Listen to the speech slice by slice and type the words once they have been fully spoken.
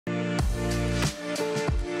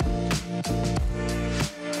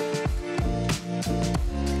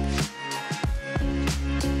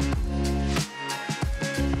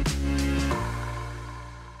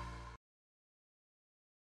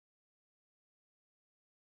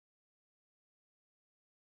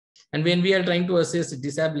And when we are trying to assess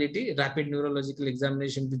disability, rapid neurological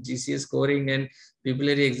examination with GCS scoring and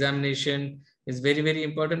pupillary examination is very, very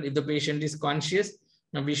important. If the patient is conscious,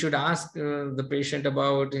 we should ask the patient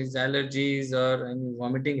about his allergies or any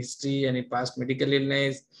vomiting history, any past medical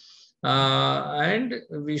illness. And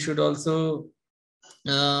we should also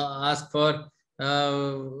ask for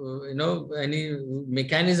any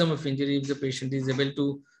mechanism of injury if the patient is able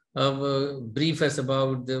to brief us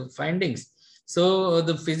about the findings. So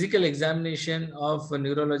the physical examination of a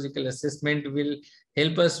neurological assessment will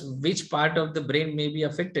help us which part of the brain may be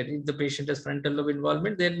affected. If the patient has frontal lobe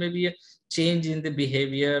involvement, there may be a change in the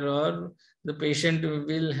behavior, or the patient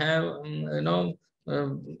will have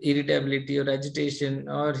irritability or agitation,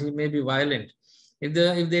 or he may be violent. If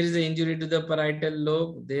there is an injury to the parietal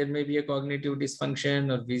lobe, there may be a cognitive dysfunction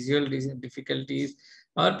or visual difficulties,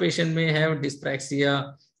 or patient may have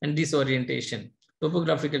dyspraxia and disorientation,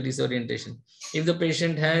 topographical disorientation. If the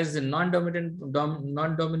patient has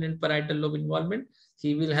non-dominant parietal lobe involvement,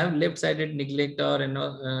 he will have left-sided neglect or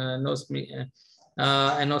anosmia.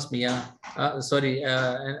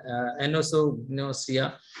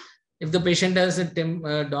 Anosognosia. If the patient has a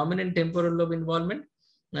dominant temporal lobe involvement,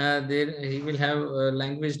 there he will have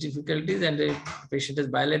language difficulties, and if the patient has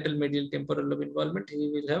bilateral medial temporal lobe involvement,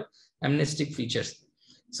 he will have amnestic features.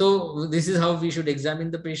 So this is how we should examine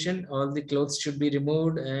the patient. All the clothes should be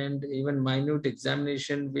removed, and even minute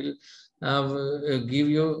examination will give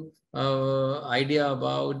you idea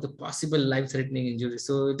about the possible life-threatening injury.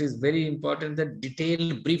 So it is very important that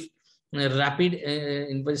detailed, brief, rapid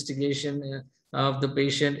investigation of the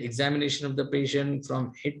patient, examination of the patient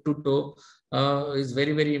from head to toe is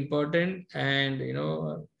very, very important. And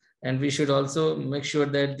and we should also make sure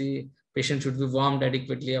that the patient should be warmed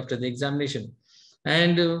adequately after the examination.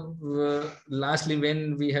 And lastly,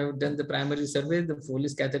 when we have done the primary survey, the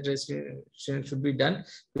Foley's catheterization should be done,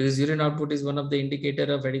 because urine output is one of the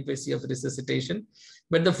indicator of adequacy of resuscitation.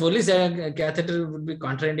 But the Foley's catheter would be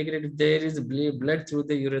contraindicated if there is blood through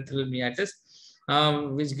the urethral meatus,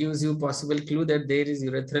 which gives you possible clue that there is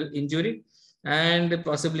urethral injury and the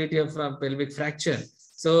possibility of pelvic fracture.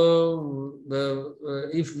 So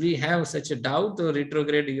if we have such a doubt, the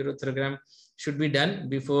retrograde ureterogram should be done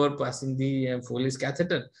before passing the Foley's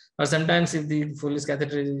catheter. Or sometimes if the Foley's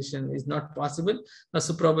catheterization is not possible, a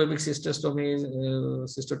suprapubic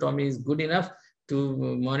cystotomy is good enough to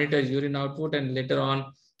monitor urine output, and later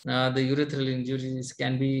on the urethral injuries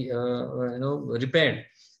can be repaired.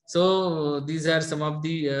 So these are some of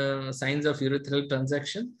the signs of urethral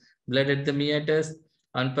transaction. Blood at the meatus.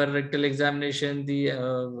 On rectal examination, the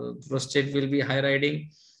prostate will be high riding,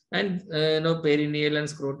 and perineal and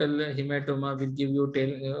scrotal hematoma will give you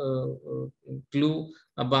clue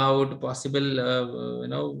about possible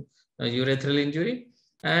urethral injury.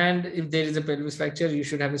 And if there is a pelvis fracture, you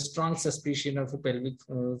should have a strong suspicion of a pelvic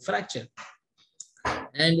fracture.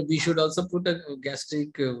 And we should also put a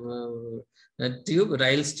gastric tube,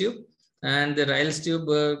 Ryle's tube, and the Ryle's tube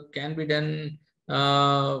can be done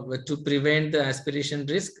to prevent the aspiration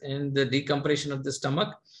risk, and the decompression of the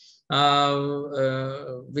stomach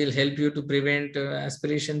will help you to prevent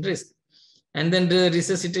aspiration risk. And then the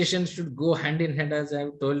resuscitation should go hand in hand, as I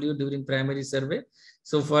have told you during primary survey.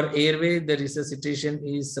 So for airway, the resuscitation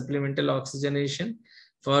is supplemental oxygenation.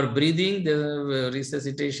 For breathing, the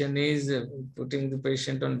resuscitation is putting the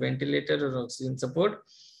patient on ventilator or oxygen support.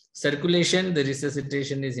 Circulation, the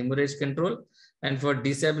resuscitation is hemorrhage control. And for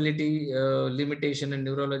disability limitation and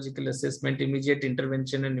neurological assessment, immediate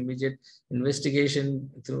intervention and immediate investigation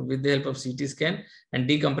with the help of CT scan, and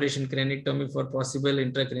decompression craniectomy for possible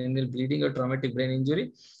intracranial bleeding or traumatic brain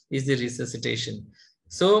injury is the resuscitation.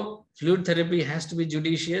 So fluid therapy has to be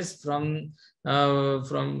judicious. From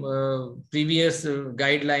previous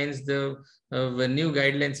guidelines, the new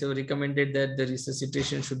guidelines have recommended that the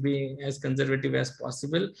resuscitation should be as conservative as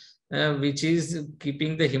possible, which is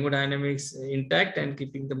keeping the hemodynamics intact and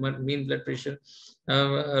keeping the mean blood pressure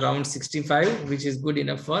around 65, which is good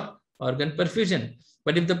enough for organ perfusion.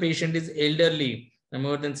 But if the patient is elderly,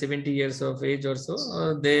 more than 70 years of age or so,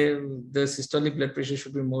 the systolic blood pressure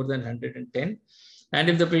should be more than 110. And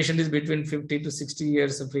if the patient is between 50 to 60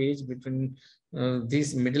 years of age, between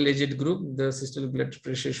this middle-aged group, the systolic blood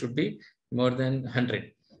pressure should be more than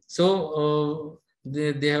 100. So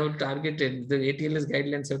they have targeted, the ATLS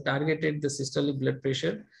guidelines have targeted the systolic blood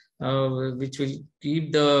pressure, which will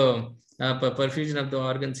keep the perfusion of the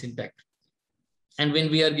organs intact. And when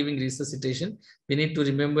we are giving resuscitation, we need to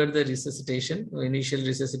remember the resuscitation. Initial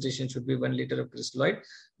resuscitation should be 1 liter of crystalloid,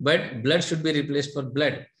 but blood should be replaced for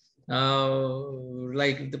blood.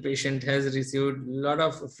 Like if the patient has received a lot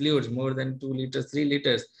of fluids, more than 2 liters, 3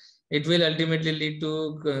 liters, it will ultimately lead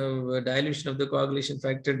to dilution of the coagulation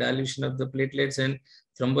factor, dilution of the platelets, and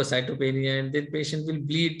thrombocytopenia, and then patient will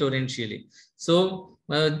bleed torrentially. So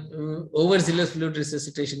overzealous fluid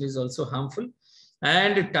resuscitation is also harmful.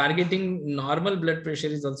 And targeting normal blood pressure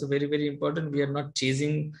is also very, very important. We are not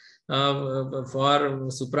chasing for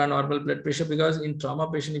supranormal blood pressure, because in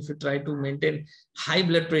trauma patient, if you try to maintain high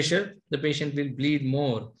blood pressure, the patient will bleed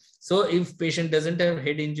more. So if patient doesn't have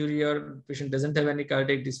head injury, or patient doesn't have any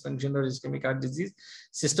cardiac dysfunction or ischemic heart disease,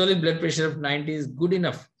 systolic blood pressure of 90 is good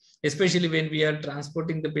enough, especially when we are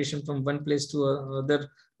transporting the patient from one place to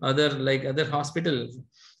other hospital.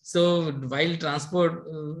 So while transport,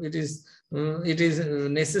 it is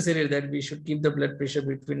necessary that we should keep the blood pressure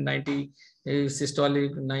between 90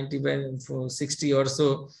 systolic, 90 by 60 or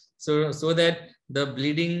so, so that the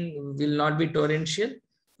bleeding will not be torrential,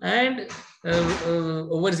 and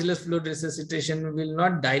overzealous fluid resuscitation will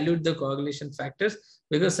not dilute the coagulation factors,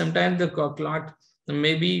 because sometimes the clot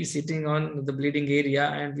may be sitting on the bleeding area,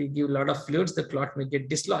 and we give a lot of fluids, the clot may get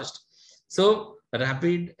dislodged. So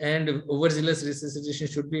rapid and overzealous resuscitation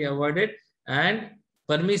should be avoided, and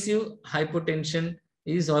permissive hypotension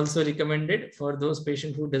is also recommended for those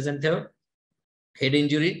patients who doesn't have head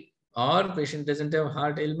injury, or patient doesn't have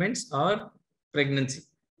heart ailments or pregnancy.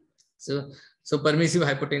 So permissive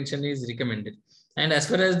hypotension is recommended. And as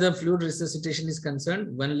far as the fluid resuscitation is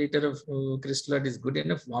concerned, 1 liter of crystal oil is good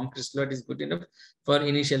enough. Warm crystal oil is good enough for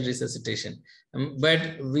initial resuscitation.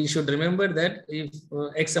 But we should remember that if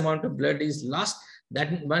X amount of blood is lost,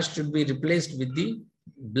 that much should be replaced with the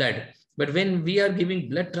blood. But when we are giving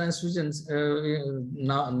blood transfusions,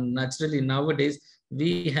 naturally nowadays,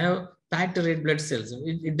 we have packed red blood cells.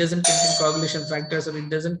 It doesn't contain coagulation factors, or it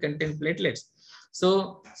doesn't contain platelets.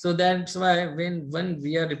 So that's why when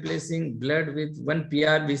we are replacing blood with 1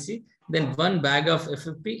 PRBC, then 1 bag of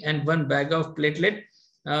FFP and 1 bag of platelet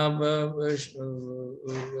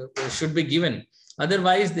should be given.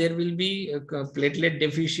 Otherwise, there will be platelet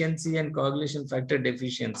deficiency and coagulation factor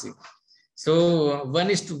deficiency. So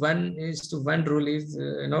 1:1 rule is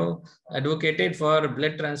advocated for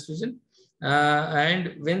blood transfusion,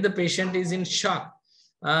 and when the patient is in shock,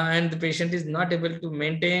 and the patient is not able to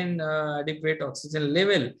maintain adequate oxygen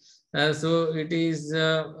level, so it is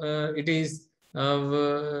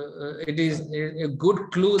a good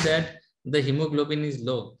clue that the hemoglobin is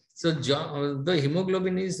low. So the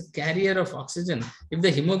hemoglobin is carrier of oxygen. If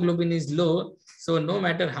the hemoglobin is low, so no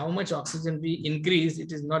matter how much oxygen we increase,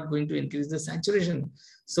 it is not going to increase the saturation.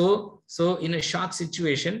 So in a shock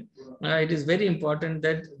situation, it is very important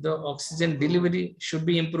that the oxygen delivery should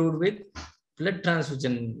be improved with blood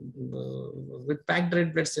transfusion, with packed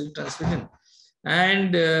red blood cell transfusion.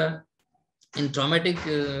 And in traumatic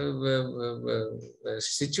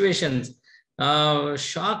situations,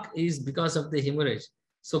 shock is because of the hemorrhage.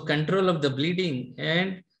 So control of the bleeding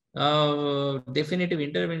and definitive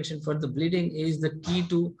intervention for the bleeding is the key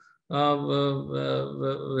to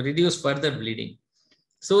reduce further bleeding.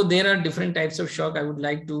 So there are different types of shock I would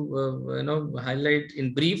like to highlight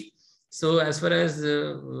in brief. So as far as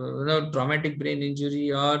traumatic brain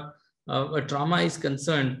injury or a trauma is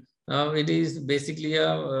concerned, it is basically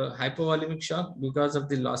a hypovolemic shock because of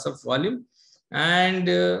the loss of volume. And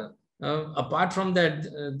apart from that,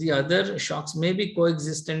 the other shocks may be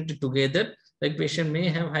coexistent together. Like patient may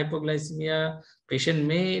have hypoglycemia, patient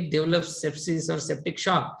may develop sepsis or septic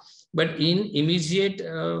shock, but in immediate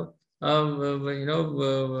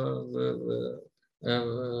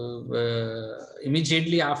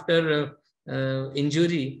immediately after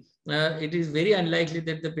injury, it is very unlikely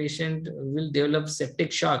that the patient will develop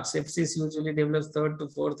septic shock. Sepsis usually develops 3rd to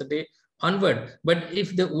 4th day onward. But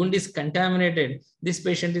if the wound is contaminated, this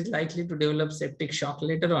patient is likely to develop septic shock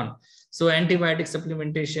later on. So antibiotic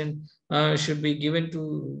supplementation should be given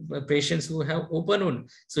to patients who have open wound.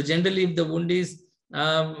 So generally, if the wound is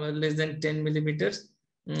less than 10 millimeters,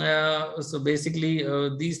 so basically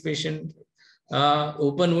these patients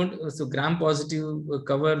open wound, so gram-positive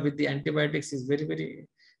cover with the antibiotics is very, very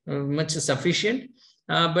much sufficient.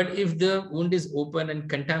 But if the wound is open and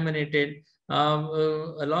contaminated,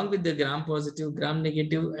 along with the gram-positive,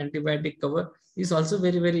 gram-negative antibiotic cover is also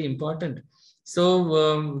very, very important.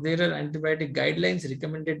 So there are antibiotic guidelines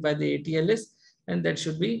recommended by the ATLS, and that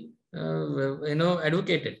should be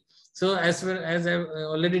advocated. So as far as I've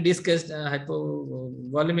already discussed,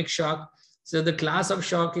 hypovolemic shock. So the class of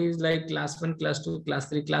shock is like class 1, class 2, class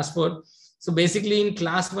 3, class 4. So basically in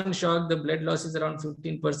class 1 shock, the blood loss is around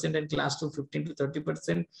 15%, and class 2, 15 to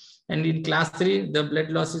 30%. And in class 3, the blood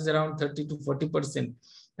loss is around 30 to 40%.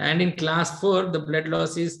 And in class 4, the blood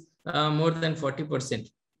loss is more than 40%.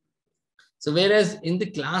 So whereas in the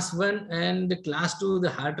class 1 and the class 2, the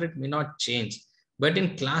heart rate may not change. But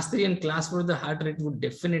in class 3 and class 4, the heart rate would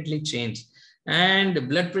definitely change. And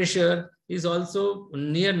blood pressure is also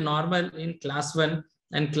near normal in class 1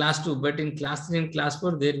 and class 2. But in class 3 and class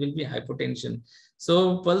 4, there will be hypotension.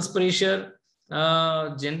 So pulse pressure,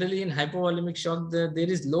 generally in hypovolemic shock,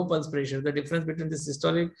 there is low pulse pressure. The difference between the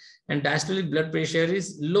systolic and diastolic blood pressure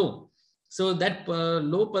is low. So that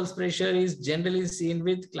low pulse pressure is generally seen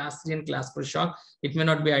with class 3 and class 4 shock. It may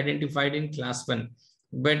not be identified in class 1,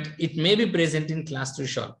 but it may be present in class 2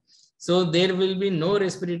 shock. So there will be no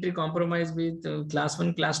respiratory compromise with class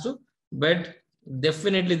 1, class 2, but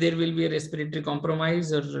definitely there will be a respiratory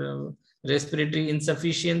compromise or respiratory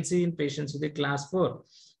insufficiency in patients with a class 4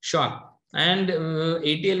 shock. And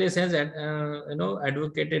ATLS has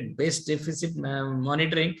advocated base deficit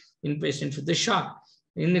monitoring in patients with the shock.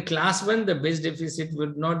 In the class 1, the base deficit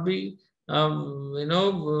would not be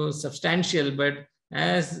substantial, but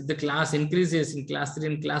as the class increases in class 3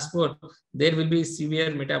 and class 4, there will be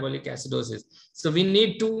severe metabolic acidosis. So we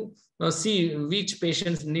need to see which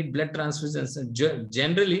patients need blood transfusions.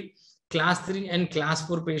 Generally, class 3 and class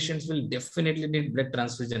 4 patients will definitely need blood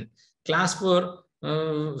transfusion. Class 4,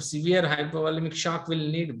 severe hypovolemic shock will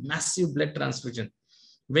need massive blood transfusion.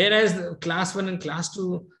 Whereas class 1 and class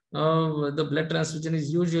 2, the blood transfusion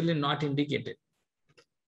is usually not indicated.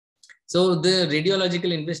 So the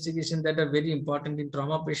radiological investigation that are very important in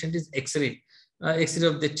trauma patient is X-ray. X-ray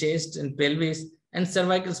of the chest and pelvis, and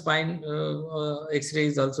cervical spine X-ray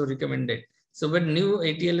is also recommended. So but new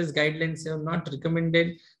ATLS guidelines have not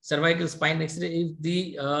recommended cervical spine X-ray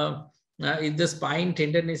if the spine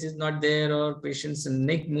tenderness is not there, or patient's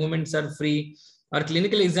neck movements are free, or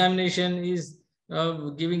clinical examination is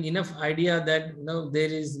giving enough idea that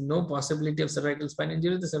there is no possibility of cervical spine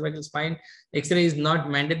injury. The cervical spine X-ray is not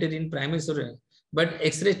mandatory in primary surgery, but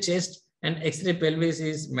X-ray chest and X-ray pelvis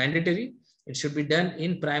is mandatory. It should be done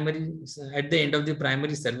in primary at the end of the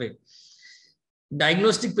primary survey.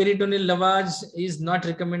 Diagnostic peritoneal lavage is not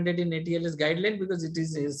recommended in ATLS guideline because it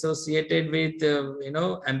is associated with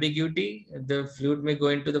ambiguity. The fluid may go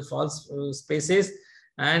into the false spaces,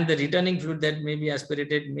 and the returning fluid that may be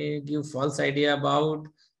aspirated may give false idea about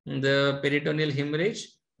the peritoneal hemorrhage.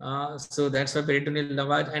 So that's why peritoneal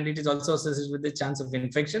lavage, and it is also associated with the chance of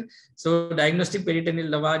infection. So diagnostic peritoneal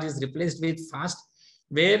lavage is replaced with FAST,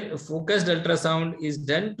 where focused ultrasound is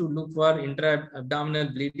done to look for intra-abdominal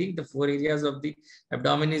bleeding. The 4 areas of the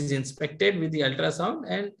abdomen is inspected with the ultrasound,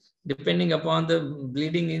 and depending upon the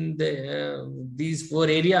bleeding in these 4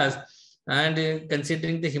 areas, and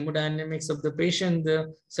considering the hemodynamics of the patient,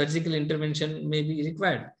 the surgical intervention may be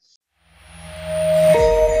required.